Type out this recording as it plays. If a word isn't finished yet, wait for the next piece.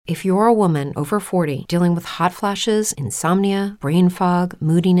If you're a woman over 40 dealing with hot flashes, insomnia, brain fog,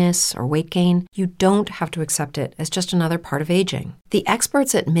 moodiness, or weight gain, you don't have to accept it as just another part of aging. The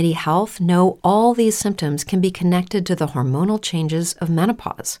experts at MIDI Health know all these symptoms can be connected to the hormonal changes of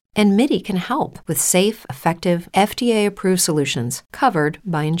menopause. And MIDI can help with safe, effective, FDA-approved solutions covered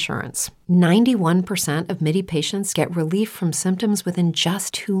by insurance. 91% of MIDI patients get relief from symptoms within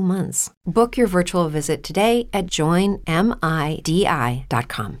just 2 months. Book your virtual visit today at joinmidi.com.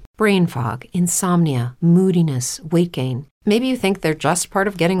 Brain fog, insomnia, moodiness, weight gain. Maybe you think they're just part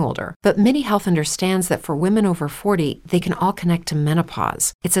of getting older, but MIDI Health understands that for women over 40, they can all connect to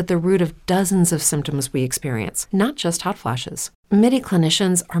menopause. It's at the root of dozens of symptoms we experience, not just hot flashes. MIDI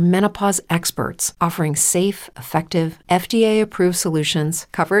clinicians are menopause experts offering safe, effective, FDA-approved solutions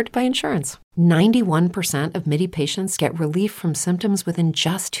covered by insurance. 91% of MIDI patients get relief from symptoms within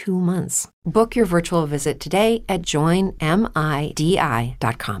just 2 months. Book your virtual visit today at joinmidi.com.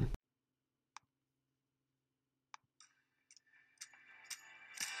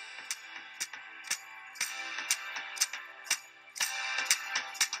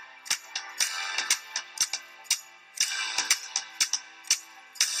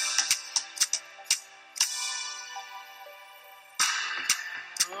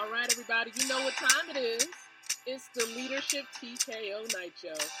 All right, everybody, you know what time it is. It's the Leadership TKO Night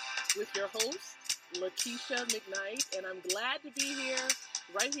Show with your host, Lakeisha McKnight, and I'm glad to be here,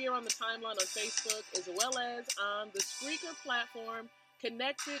 right here on the timeline on Facebook, as well as on the Spreaker platform,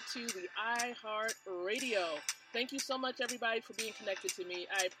 connected to the iHeartRadio. Thank you so much, everybody, for being connected to me.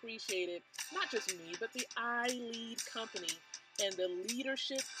 I appreciate it. Not just me, but the iLead company and the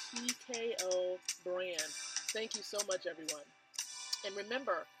Leadership TKO brand. Thank you so much, everyone. And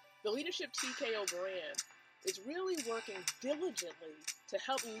remember, the Leadership TKO brand is really working diligently to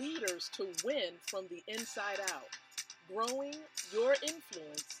help leaders to win from the inside out, growing your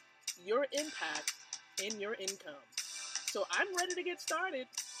influence, your impact, and your income. So I'm ready to get started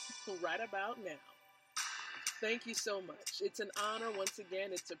right about now. Thank you so much. It's an honor once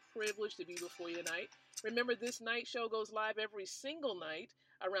again. It's a privilege to be before you tonight. Remember, this night show goes live every single night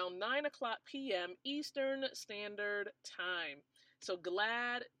around 9 o'clock p.m. Eastern Standard Time. So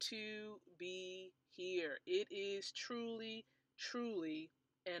glad to be here. It is truly, truly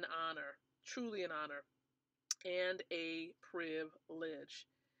an honor. Truly an honor and a privilege.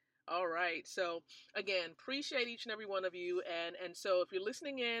 All right. So again, appreciate each and every one of you. And so if you're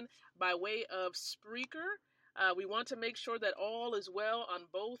listening in by way of Spreaker, we want to make sure that all is well on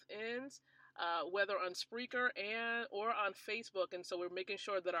both ends. Whether on Spreaker or on Facebook. And so we're making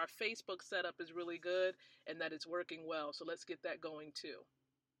sure that our Facebook setup is really good and that it's working well. So let's get that going too.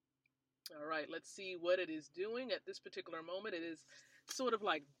 All right, let's see what it is doing at this particular moment. It is sort of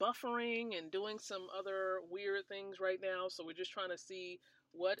like buffering and doing some other weird things right now. So we're just trying to see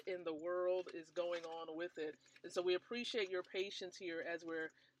what in the world is going on with it. And so we appreciate your patience here as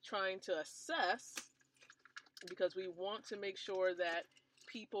we're trying to assess, because we want to make sure that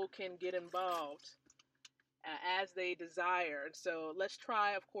people can get involved as they desire. So let's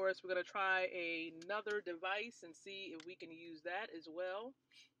try, of course, we're going to try another device and see if we can use that as well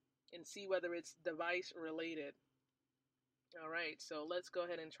and see whether it's device related. All right, so let's go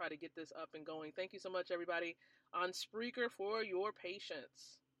ahead and try to get this up and going. Thank you so much, everybody, on Spreaker for your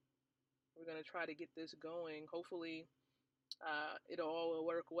patience. We're going to try to get this going. Hopefully, it'll all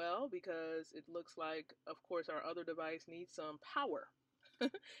work well, because it looks like, of course, our other device needs some power.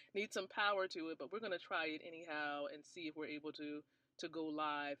 Needs some power to it, but we're going to try it anyhow and see if we're able to go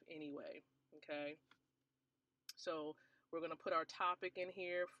live anyway. Okay, so we're going to put our topic in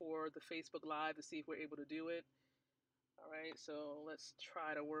here for the Facebook Live to see if we're able to do it. All right, so let's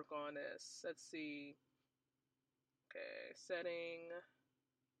try to work on this. Let's see. Okay, setting,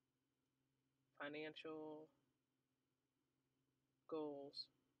 financial goals.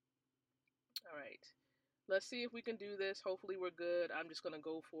 All right. Let's see if we can do this. Hopefully we're good. I'm just going to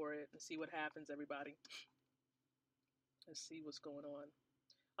go for it and see what happens, everybody. Let's see what's going on.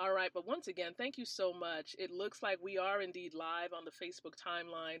 All right, but once again, thank you so much. It looks like we are indeed live on the Facebook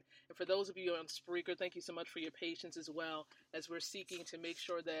timeline. And for those of you on Spreaker, thank you so much for your patience as well, as we're seeking to make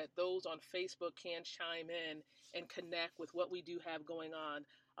sure that those on Facebook can chime in and connect with what we do have going on,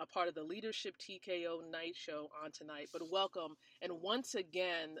 a part of the Leadership TKO Night Show on tonight. But welcome. And once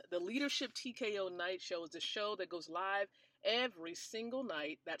again, the Leadership TKO Night Show is a show that goes live every single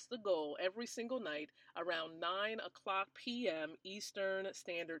night. That's the goal, every single night around 9 o'clock p.m. Eastern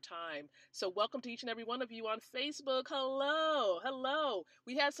Standard Time. So welcome to each and every one of you on Facebook. Hello, hello.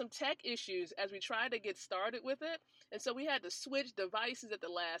 We had some tech issues as we tried to get started with it, and so we had to switch devices at the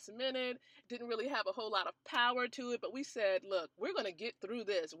last minute. Didn't really have a whole lot of power to it, but we said, look, we're going to get through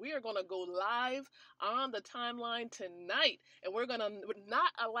this. We are going to go live on the timeline tonight, and we're going to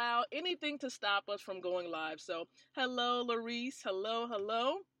not allow anything to stop us from going live. So hello, Larice. Hello,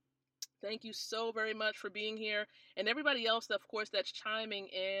 hello. Thank you so very much for being here. And everybody else, of course, that's chiming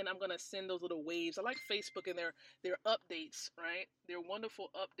in, I'm going to send those little waves. I like Facebook and their updates, right? Their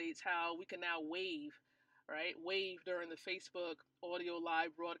wonderful updates, how we can now wave, right? Wave during the Facebook audio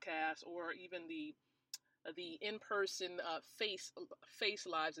live broadcast, or even the in-person face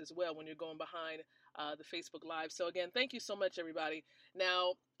lives as well when you're going behind the Facebook Live. So again, thank you so much, everybody.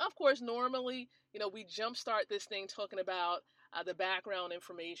 Now, of course, normally, we jumpstart this thing talking about the background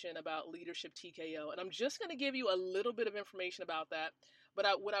information about Leadership TKO. And I'm just going to give you a little bit of information about that.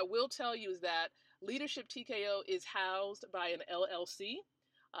 But what I will tell you is that Leadership TKO is housed by an LLC.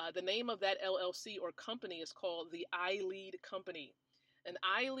 The name of that LLC or company is called the iLead Company. An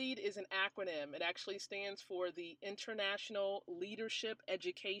iLead is an acronym. It actually stands for the International Leadership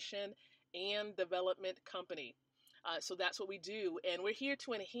Education and Development Company. So that's what we do. And we're here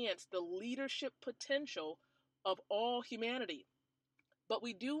to enhance the leadership potential of all humanity. But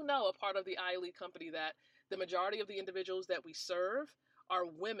we do know, a part of the iLead Company, that the majority of the individuals that we serve are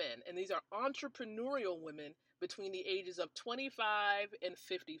women. And these are entrepreneurial women between the ages of 25 and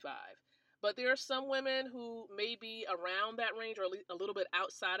 55. But there are some women who may be around that range, or a little bit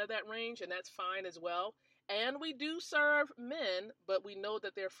outside of that range, and that's fine as well. And we do serve men, but we know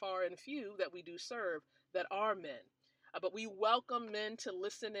that they're far and few that we do serve that are men. But we welcome men to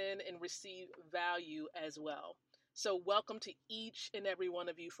listen in and receive value as well. So welcome to each and every one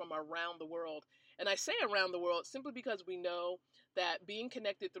of you from around the world. And I say around the world simply because we know that being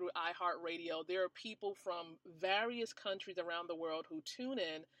connected through iHeartRadio, there are people from various countries around the world who tune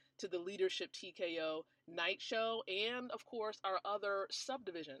in to the Leadership TKO night show and, of course, our other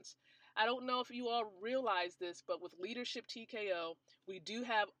subdivisions. I don't know if you all realize this, but with Leadership TKO, we do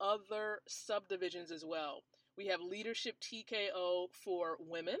have other subdivisions as well. We have Leadership TKO for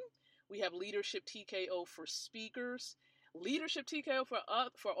women. We have Leadership TKO for speakers, Leadership TKO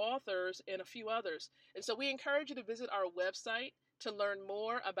for authors, and a few others. And so we encourage you to visit our website to learn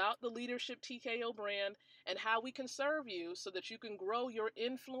more about the Leadership TKO brand and how we can serve you so that you can grow your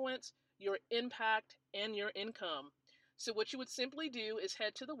influence, your impact, and your income. So what you would simply do is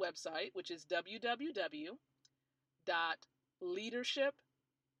head to the website, which is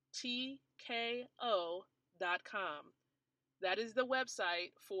www.leadershiptko.com. That is the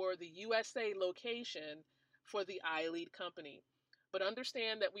website for the USA location for the iLead Company. But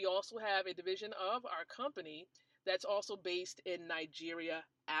understand that we also have a division of our company that's also based in Nigeria,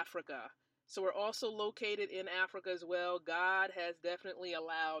 Africa. So we're also located in Africa as well. God has definitely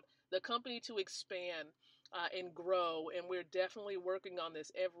allowed the company to expand and grow, and we're definitely working on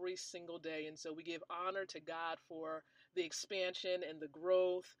this every single day. And so we give honor to God for the expansion and the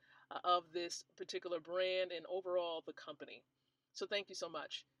growth of this particular brand and overall the company. So thank you so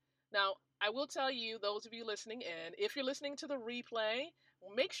much. Now, I will tell you, those of you listening in, if you're listening to the replay,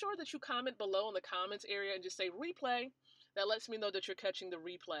 make sure that you comment below in the comments area and just say replay. That lets me know that you're catching the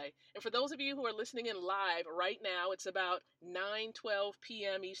replay. And for those of you who are listening in live right now, it's about 9:12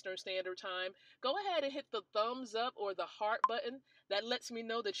 p.m. Eastern Standard Time. Go ahead and hit the thumbs up or the heart button. That lets me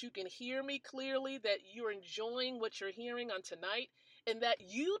know that you can hear me clearly, that you're enjoying what you're hearing on tonight, and that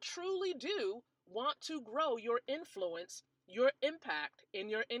you truly do want to grow your influence, your impact, and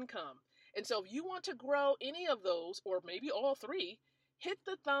your income. And so if you want to grow any of those, or maybe all three, hit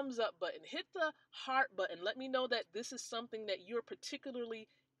the thumbs up button, hit the heart button. Let me know that this is something that you're particularly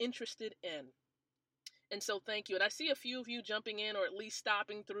interested in. And so thank you. And I see a few of you jumping in, or at least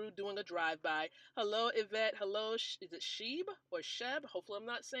stopping through, doing a drive-by. Hello, Yvette. Hello, is it Sheeb or Sheb? Hopefully I'm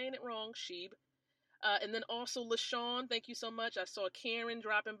not saying it wrong, Sheeb. And then also LaShawn, thank you so much. I saw Karen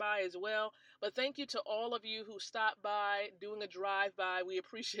dropping by as well. But thank you to all of you who stopped by, doing a drive-by. We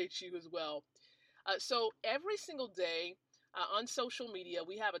appreciate you as well. So every single day on social media,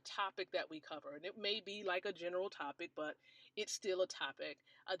 we have a topic that we cover. And it may be like a general topic, but it's still a topic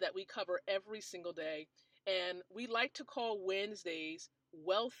that we cover every single day. And we like to call Wednesdays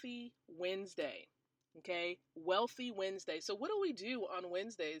Wealthy Wednesday. Okay, Wealthy Wednesday. So what do we do on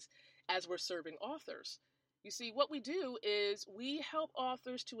Wednesdays as we're serving authors? You see, what we do is we help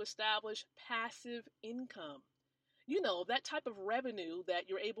authors to establish passive income. You know, that type of revenue that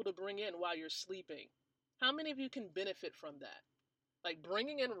you're able to bring in while you're sleeping. How many of you can benefit from that? Like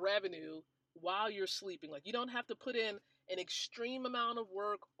bringing in revenue while you're sleeping. Like you don't have to put in an extreme amount of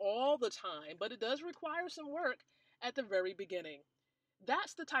work all the time, but it does require some work at the very beginning.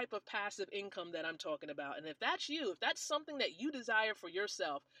 That's the type of passive income that I'm talking about. And if that's you, if that's something that you desire for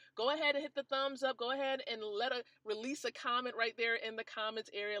yourself, go ahead and hit the thumbs up. Go ahead and release a comment right there in the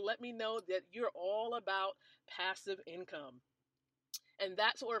comments area. Let me know that you're all about passive income. And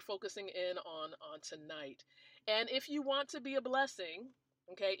that's what we're focusing in on tonight. And if you want to be a blessing,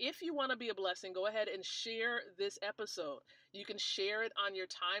 okay, if you want to be a blessing, go ahead and share this episode. You can share it on your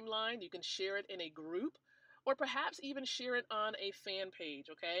timeline. You can share it in a group, or perhaps even share it on a fan page,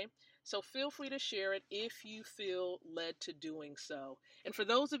 okay? So feel free to share it if you feel led to doing so. And for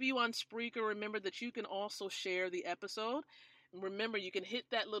those of you on Spreaker, remember that you can also share the episode. Remember, you can hit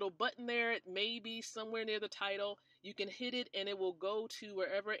that little button there. It may be somewhere near the title. You can hit it and it will go to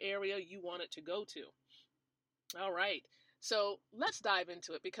wherever area you want it to go to. All right. So let's dive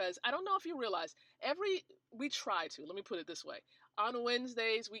into it, because I don't know if you realize we try to, let me put it this way. On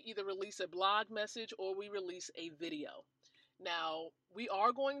Wednesdays, we either release a blog message or we release a video. Now, we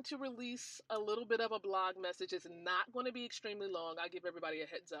are going to release a little bit of a blog message. It's not going to be extremely long. I'll give everybody a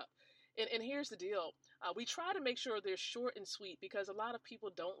heads up. And here's the deal. We try to make sure they're short and sweet, because a lot of people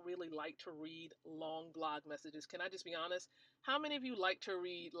don't really like to read long blog messages. Can I just be honest? How many of you like to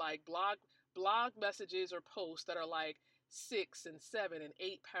read like blog messages or posts that are like 6 and 7 and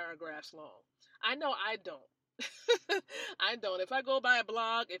 8 paragraphs long? I know I don't. I don't. If I go by a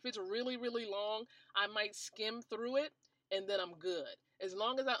blog, if it's really, really long, I might skim through it and then I'm good. As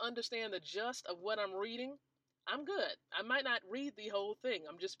long as I understand the gist of what I'm reading, I'm good. I might not read the whole thing.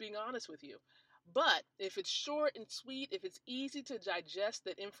 I'm just being honest with you. But if it's short and sweet, if it's easy to digest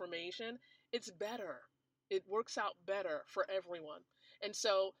that information, it's better. It works out better for everyone. And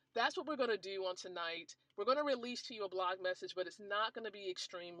so that's what we're going to do on tonight. We're going to release to you a blog message, but it's not going to be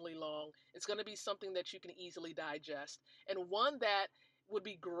extremely long. It's going to be something that you can easily digest, and one that would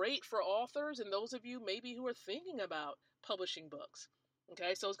be great for authors and those of you maybe who are thinking about publishing books.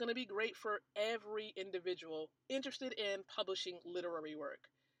 Okay, so it's going to be great for every individual interested in publishing literary work.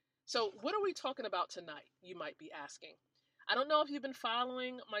 So what are we talking about tonight, you might be asking? I don't know if you've been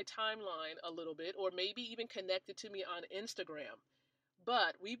following my timeline a little bit, or maybe even connected to me on Instagram,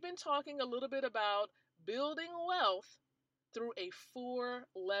 but we've been talking a little bit about building wealth through a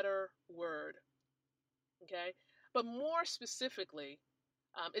 4-letter word. Okay, but more specifically,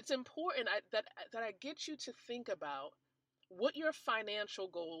 it's important that I get you to think about what your financial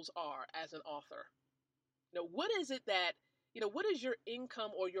goals are as an author. What is it that, what is your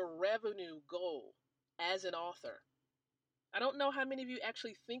income or your revenue goal as an author? I don't know how many of you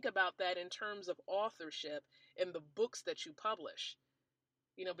actually think about that in terms of authorship and the books that you publish.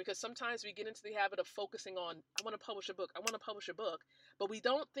 Because sometimes we get into the habit of focusing on, I want to publish a book, but we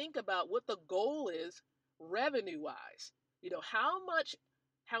don't think about what the goal is revenue-wise.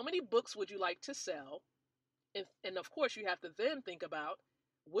 How many books would you like to sell? And of course, you have to then think about,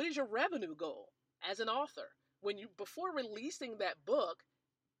 what is your revenue goal as an author? Before releasing that book,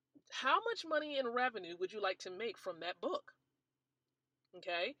 how much money in revenue would you like to make from that book?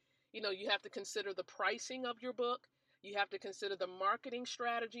 Okay? You have to consider the pricing of your book. You have to consider the marketing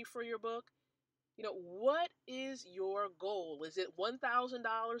strategy for your book. What is your goal? Is it $1,000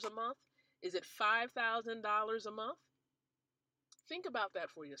 a month? Is it $5,000 a month? Think about that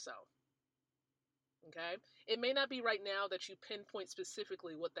for yourself. Okay? It may not be right now that you pinpoint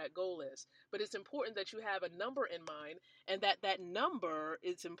specifically what that goal is, but it's important that you have a number in mind, and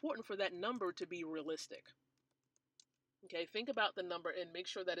it's important for that number to be realistic. Okay? Think about the number and make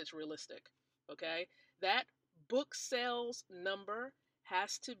sure that it's realistic. Okay? That book sales number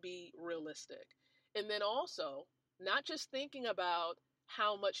has to be realistic. And then also, not just thinking about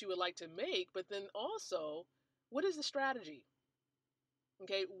how much you would like to make, but then also, what is the strategy?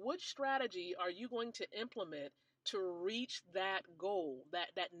 Okay, what strategy are you going to implement to reach that goal, that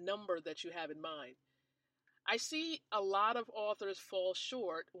number that you have in mind? I see a lot of authors fall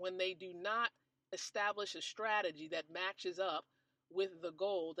short when they do not establish a strategy that matches up with the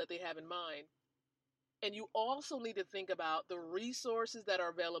goal that they have in mind. And you also need to think about the resources that are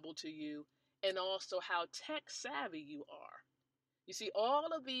available to you, and also how tech savvy you are. You see, all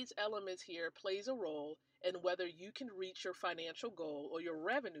of these elements here plays a role in whether you can reach your financial goal or your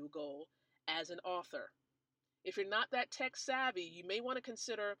revenue goal as an author. If you're not that tech savvy, you may want to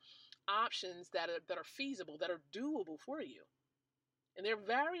consider options that are feasible, that are doable for you. And there are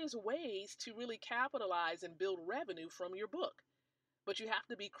various ways to really capitalize and build revenue from your book. But you have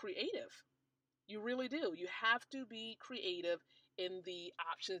to be creative. You really do. You have to be creative in the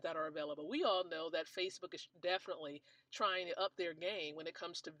options that are available. We all know that Facebook is definitely trying to up their game when it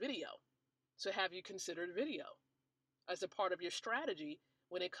comes to video. So have you considered video as a part of your strategy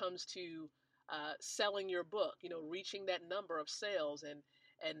when it comes to selling your book, reaching that number of sales, and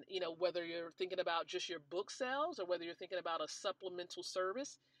whether you're thinking about just your book sales or whether you're thinking about a supplemental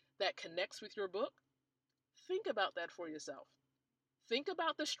service that connects with your book? Think about that for yourself. Think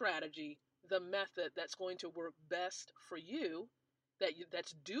about the strategy, the method that's going to work best for you,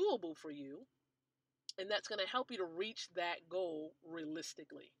 that's doable for you, and that's going to help you to reach that goal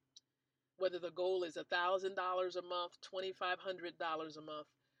realistically. Whether the goal is $1,000 a month, $2,500 a month,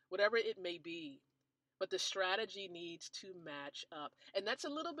 whatever it may be. But the strategy needs to match up. And that's a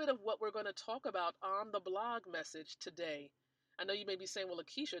little bit of what we're going to talk about on the blog message today. I know you may be saying, well,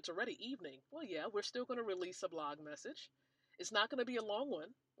 Lakeisha, it's already evening. Well, yeah, we're still going to release a blog message. It's not going to be a long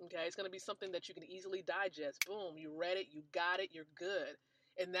one, okay? It's going to be something that you can easily digest. Boom, you read it, you got it, you're good.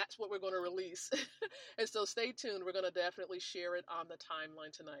 And that's what we're going to release. And so stay tuned. We're going to definitely share it on the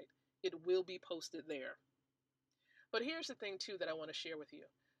timeline tonight. It will be posted there. But here's the thing, too, that I want to share with you.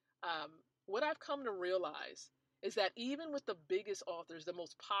 What I've come to realize is that even with the biggest authors, the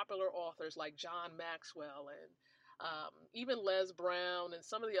most popular authors like John Maxwell and even Les Brown and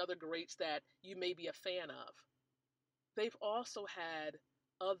some of the other greats that you may be a fan of, they've also had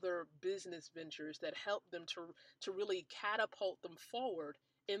other business ventures that helped them to really catapult them forward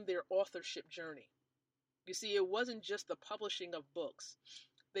in their authorship journey. You see, it wasn't just the publishing of books.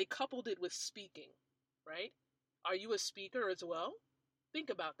 They coupled it with speaking, right? Are you a speaker as well? Think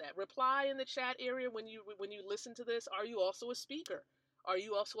about that. Reply in the chat area when you listen to this. Are you also a speaker? Are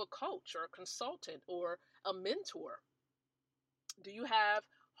you also a coach or a consultant or a mentor? Do you have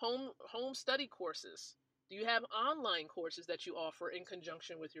home study courses? Do you have online courses that you offer in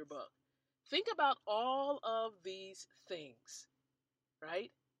conjunction with your book? Think about all of these things,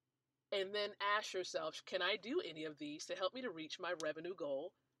 right? And then ask yourself, can I do any of these to help me to reach my revenue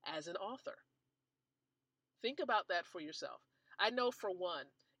goal as an author? Think about that for yourself. I know for one,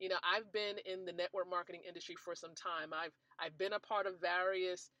 I've been in the network marketing industry for some time. I've been a part of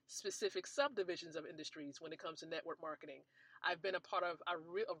various specific subdivisions of industries when it comes to network marketing. I've been a part of a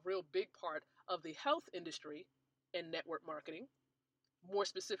real big part of the health industry in network marketing, more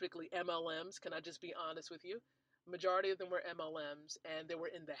specifically MLMs. Can I just be honest with you? Majority of them were MLMs, and they were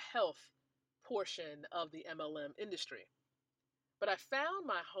in the health portion of the MLM industry. But I found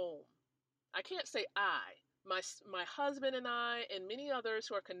my home. I can't say my husband and I and many others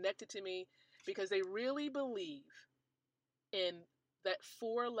who are connected to me because they really believe in that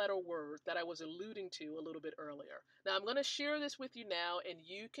 4-letter word that I was alluding to a little bit earlier. Now, I'm going to share this with you now, and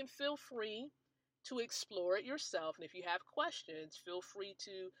you can feel free to explore it yourself. And if you have questions, feel free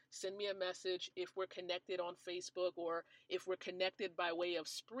to send me a message if we're connected on Facebook or if we're connected by way of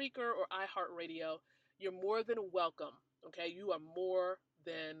Spreaker or iHeartRadio. You're more than welcome, okay? You are more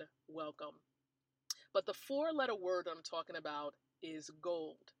than welcome. But the 4-letter word I'm talking about is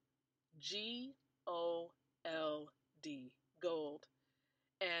gold. G-O-L-D, gold.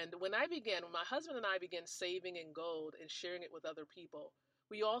 And when my husband and I began saving in gold and sharing it with other people,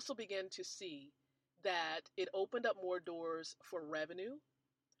 we also began to see that it opened up more doors for revenue,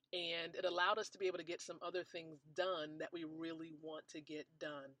 and it allowed us to be able to get some other things done that we really want to get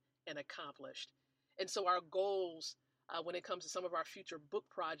done and accomplished. And so our goals when it comes to some of our future book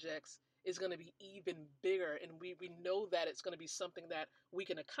projects is going to be even bigger. And we know that it's going to be something that we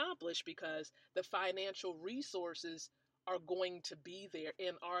can accomplish because the financial resources are going to be there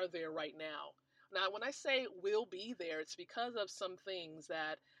and are there right now. Now, when I say will be there, it's because of some things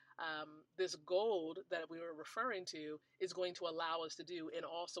that this gold that we were referring to is going to allow us to do and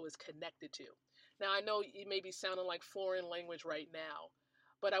also is connected to. Now, I know it may be sounding like foreign language right now,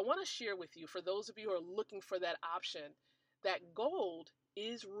 but I want to share with you, for those of you who are looking for that option, that gold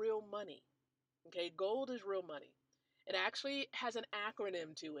is real money. Okay, gold is real money. It actually has an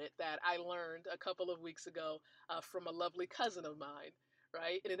acronym to it that I learned a couple of weeks ago from a lovely cousin of mine,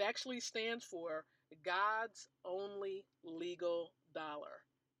 right? And it actually stands for God's only legal dollar.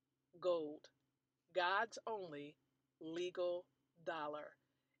 Gold. God's only legal dollar.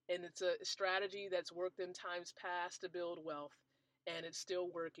 And it's a strategy that's worked in times past to build wealth, and it's still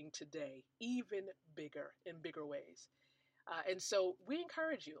working today, even bigger, in bigger ways. And so we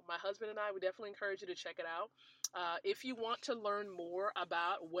encourage you, my husband and I would definitely encourage you to check it out. If you want to learn more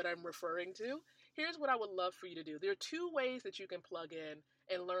about what I'm referring to, here's what I would love for you to do. There are 2 ways that you can plug in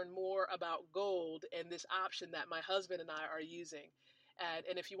and learn more about gold and this option that my husband and I are using.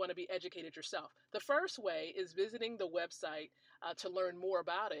 And if you want to be educated yourself. The first way is visiting the website to learn more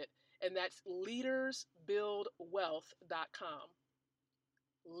about it, and that's leadersbuildwealth.com.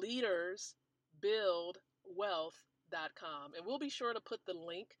 leadersbuildwealth.com. And we'll be sure to put the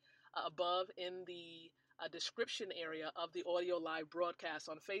link above in the description area of the audio live broadcast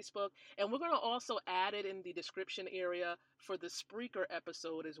on Facebook. And we're going to also add it in the description area for the Spreaker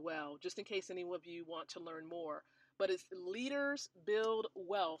episode as well, just in case any of you want to learn more. But it's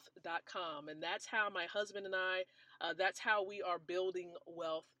leadersbuildwealth.com. And that's how my husband and I, that's how we are building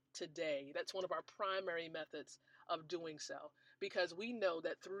wealth today. That's one of our primary methods of doing so, because we know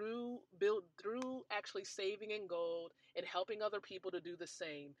that through actually saving in gold and helping other people to do the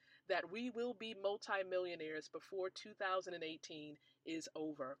same, that we will be multimillionaires before 2018 is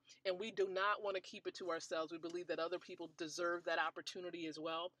over. And we do not want to keep it to ourselves. We believe that other people deserve that opportunity as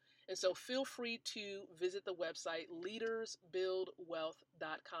well. And so feel free to visit the website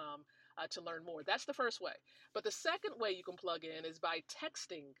leadersbuildwealth.com to learn more. That's the first way. But the second way you can plug in is by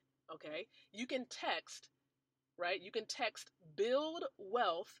texting, okay? You can text, right? You can text Build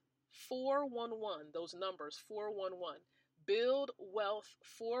Wealth 411, those numbers 411. Build Wealth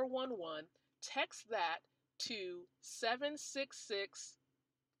 411. Text that to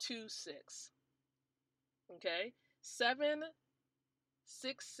 76626. Okay?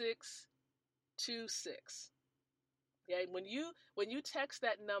 76626. Okay? When you text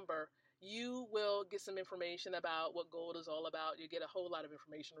that number, you will get some information about what gold is all about. You get a whole lot of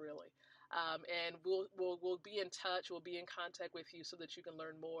information, really. And we'll be in touch. We'll be in contact with you so that you can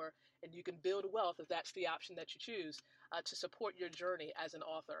learn more and you can build wealth if that's the option that you choose to support your journey as an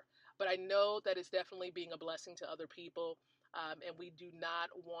author. But I know that it's definitely being a blessing to other people, and we do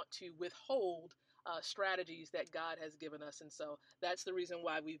not want to withhold strategies that God has given us. And so that's the reason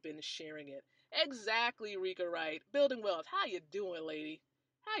why we've been sharing it. Exactly, Rika Wright. Building wealth. How you doing, lady?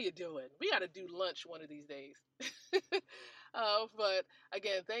 How you doing? We got to do lunch one of these days. But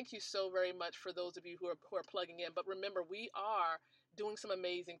again, thank you so very much for those of you who are plugging in. But remember, we are doing some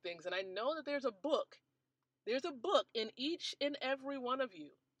amazing things. And I know that there's a book. There's a book in each and every one of you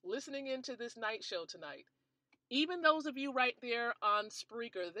listening into this night show tonight. Even those of you right there on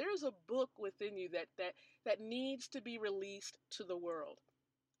Spreaker, there's a book within you that needs to be released to the world.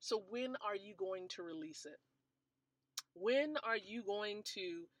 So when are you going to release it? When are you going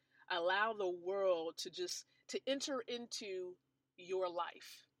to allow the world to enter into your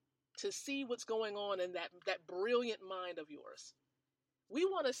life, to see what's going on in that brilliant mind of yours? We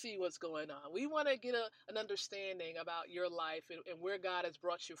want to see what's going on. We want to get an understanding about your life and where God has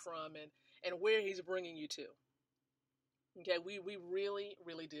brought you from and where he's bringing you to. Okay, we really,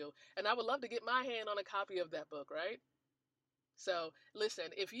 really do. And I would love to get my hand on a copy of that book, right? So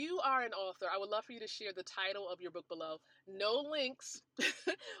listen, if you are an author, I would love for you to share the title of your book below. No links.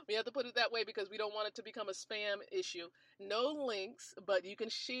 We have to put it that way because we don't want it to become a spam issue. No links, but you can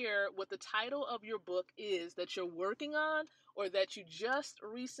share what the title of your book is that you're working on or that you just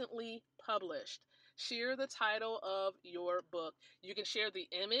recently published. Share the title of your book. You can share the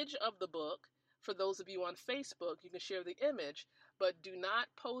image of the book. For those of you on Facebook, you can share the image, but do not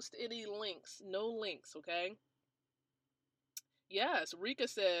post any links. No links, okay? Yes, Rika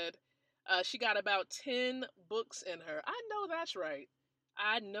said she got about 10 books in her. I know that's right.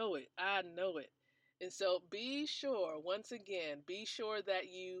 I know it. I know it. And so be sure, once again, be sure that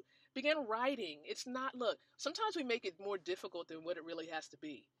you begin writing. It's not, look, sometimes we make it more difficult than what it really has to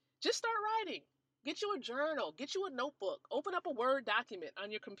be. Just start writing. Get you a journal. Get you a notebook. Open up a Word document on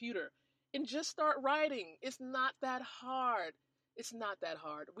your computer and just start writing. It's not that hard. It's not that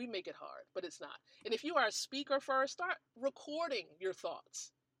hard. We make it hard, but it's not. And if you are a speaker first, start recording your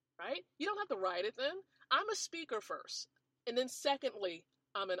thoughts, right? You don't have to write it then. I'm a speaker first. And then secondly,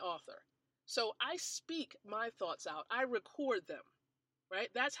 I'm an author. So I speak my thoughts out. I record them, right?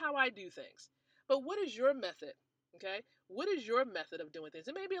 That's how I do things. But what is your method? Okay? What is your method of doing things?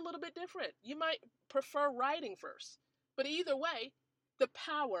 It may be a little bit different. You might prefer writing first. But either way, the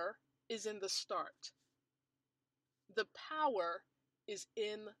power is in the start. The power is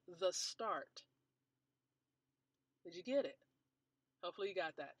in the start. Did you get it? Hopefully you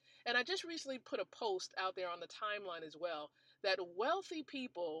got that. And I just recently put a post out there on the timeline as well that wealthy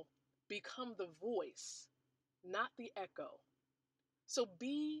people become the voice, not the echo. So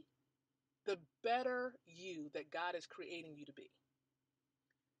be the better you that God is creating you to be.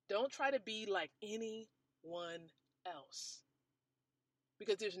 Don't try to be like anyone else,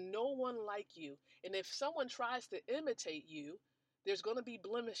 because there's no one like you. And if someone tries to imitate you, there's going to be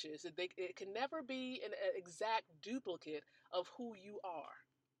blemishes. It can never be an exact duplicate of who you are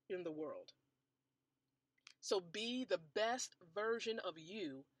in the world. So be the best version of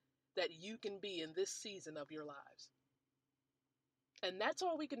you that you can be in this season of your lives. And that's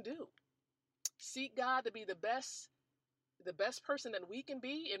all we can do. Seek God to be the best the best person that we can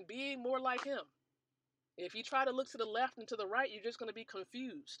be and being more like him. If you try to look to the left and to the right, you're just going to be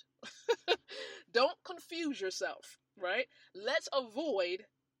confused. Don't confuse yourself, right? Let's avoid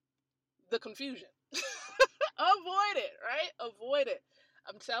the confusion. Avoid it, right? Avoid it.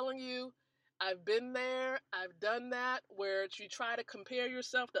 I'm telling you, I've been there. I've done that where you try to compare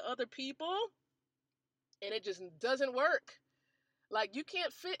yourself to other people and it just doesn't work. Like, you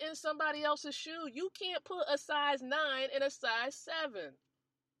can't fit in somebody else's shoe. You can't put a size 9 in a size 7.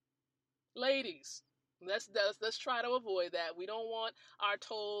 Ladies, let's try to avoid that. We don't want our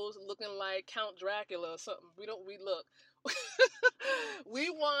toes looking like Count Dracula or something. We look. We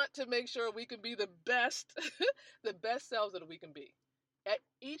want to make sure we can be the best, the best selves that we can be at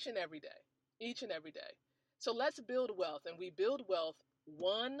each and every day. Each and every day. So let's build wealth, and we build wealth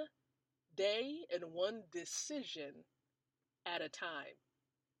one day and one decision at a time.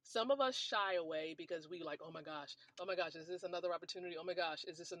 Some of us shy away because we like, oh my gosh, is this another opportunity? Oh my gosh,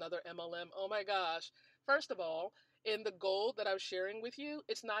 is this another MLM? Oh my gosh. First of all, in the goal that I'm sharing with you,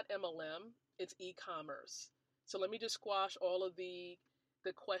 it's not MLM, it's e-commerce. So let me just squash all of the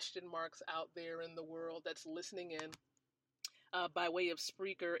question marks out there in the world that's listening in by way of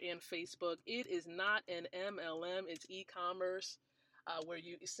Spreaker and Facebook. It is not an MLM, it's e-commerce where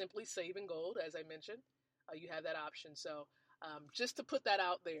you simply save in gold, as I mentioned. You have that option. So just to put that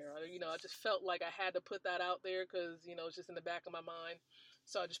out there, I just felt like I had to put that out there because, it's just in the back of my mind.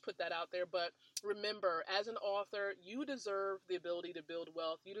 So I just put that out there. But remember, as an author, you deserve the ability to build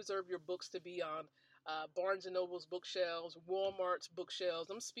wealth. You deserve your books to be on Barnes & Noble's bookshelves, Walmart's bookshelves.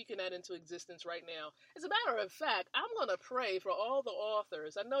 I'm speaking that into existence right now. As a matter of fact, I'm going to pray for all the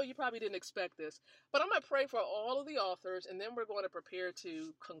authors. I know you probably didn't expect this, but I'm going to pray for all of the authors, and then we're going to prepare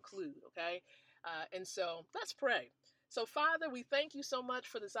to conclude, okay? And so let's pray. So, Father, we thank you so much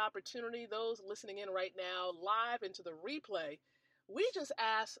for this opportunity. Those listening in right now, live into the replay, we just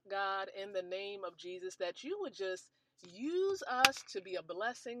ask, God, in the name of Jesus, that you would just use us to be a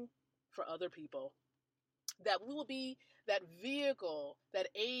blessing for other people. That we will be that vehicle that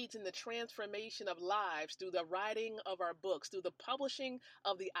aids in the transformation of lives through the writing of our books, through the publishing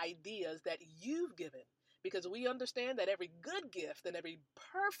of the ideas that you've given. Because we understand that every good gift and every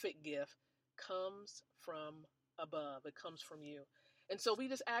perfect gift comes from above. It comes from you. And so we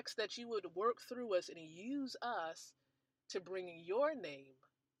just ask that you would work through us and use us to bring your name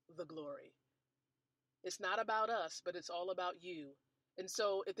the glory. It's not about us, but it's all about you. And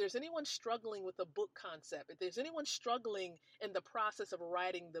so if there's anyone struggling with the book concept, if there's anyone struggling in the process of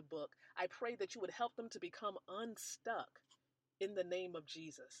writing the book, I pray that you would help them to become unstuck in the name of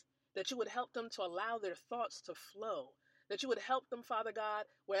Jesus, that you would help them to allow their thoughts to flow, that you would help them, Father God,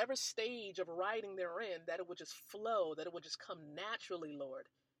 wherever stage of writing they're in, that it would just flow, that it would just come naturally, Lord,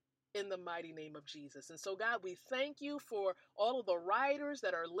 in the mighty name of Jesus. And so, God, we thank you for all of the writers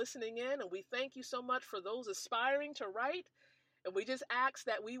that are listening in, and we thank you so much for those aspiring to write. And we just ask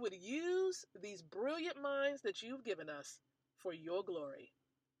that we would use these brilliant minds that you've given us for your glory.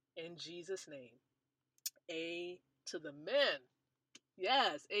 In Jesus' name, A to the men.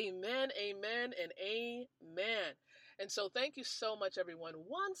 Yes, amen, amen, and amen. And so thank you so much, everyone,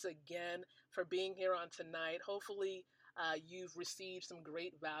 once again for being here on tonight. Hopefully you've received some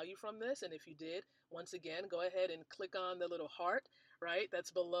great value from this. And if you did, once again, go ahead and click on the little heart, right?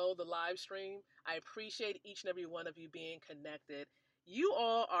 That's below the live stream. I appreciate each and every one of you being connected. You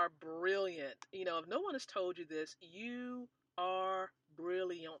all are brilliant. If no one has told you this, you are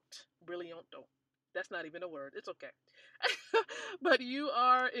brilliant. Brillianto. That's not even a word. It's okay. But you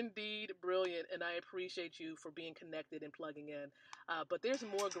are indeed brilliant, and I appreciate you for being connected and plugging in. But there's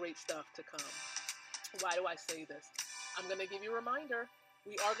more great stuff to come. Why do I say this? I'm going to give you a reminder.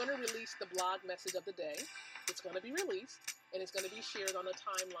 We are going to release the blog message of the day. It's going to be released, and it's going to be shared on the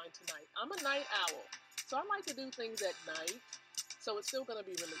timeline tonight. I'm a night owl, so I like to do things at night, so it's still going to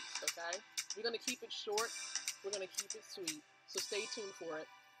be released, okay? We're going to keep it short. We're going to keep it sweet, so stay tuned for it.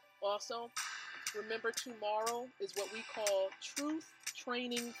 Also, remember, tomorrow is what we call Truth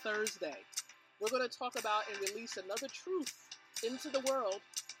Training Thursday. We're going to talk about and release another truth into the world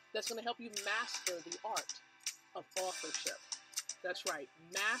that's going to help you master the art of authorship. That's right,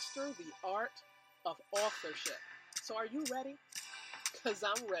 master the art of authorship. So are you ready? Because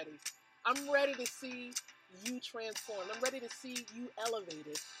I'm ready. I'm ready to see you transformed. I'm ready to see you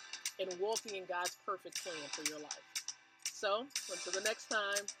elevated and walking in God's perfect plan for your life. So until the next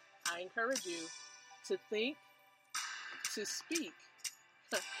time, I encourage you to think, to speak,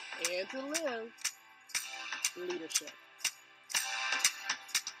 and to live leadership.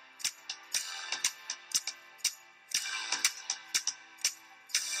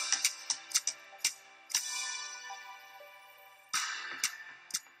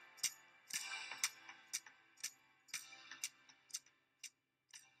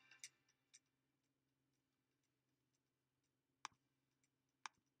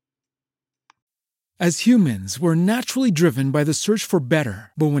 As humans, we're naturally driven by the search for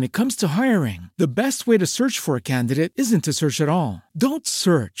better. But when it comes to hiring, the best way to search for a candidate isn't to search at all. Don't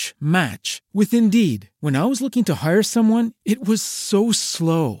search, match with Indeed. When I was looking to hire someone, it was so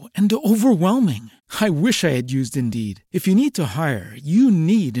slow and overwhelming. I wish I had used Indeed. If you need to hire, you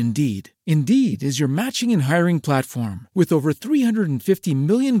need Indeed. Indeed is your matching and hiring platform with over 350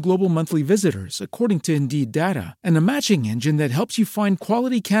 million global monthly visitors, according to Indeed data, and a matching engine that helps you find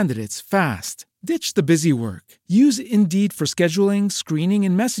quality candidates fast. Ditch the busy work. Use Indeed for scheduling, screening,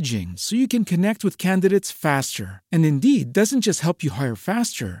 and messaging so you can connect with candidates faster. And Indeed doesn't just help you hire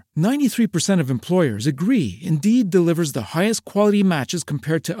faster. 93% of employers agree Indeed delivers the highest quality matches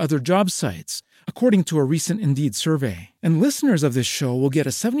compared to other job sites, according to a recent Indeed survey. And listeners of this show will get a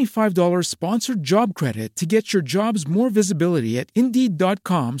 $75 sponsored job credit to get your jobs more visibility at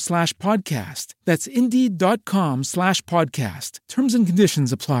Indeed.com/podcast. That's Indeed.com/podcast. Terms and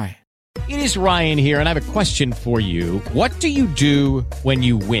conditions apply. It is Ryan here, and I have a question for you. What do you do when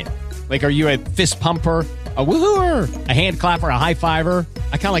you win? Like, are you a fist pumper, a woo-hooer, a hand clapper, a high fiver?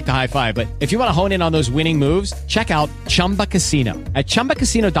 I kind of like the high five, but if you want to hone in on those winning moves, check out Chumba Casino. At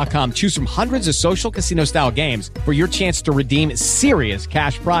ChumbaCasino.com, choose from hundreds of social casino-style games for your chance to redeem serious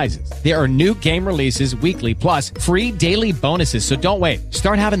cash prizes. There are new game releases weekly, plus free daily bonuses, so don't wait.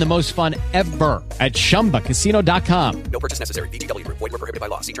 Start having the most fun ever at ChumbaCasino.com. No purchase necessary. VGW Group. Void where prohibited by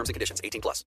law. See terms and conditions. 18+.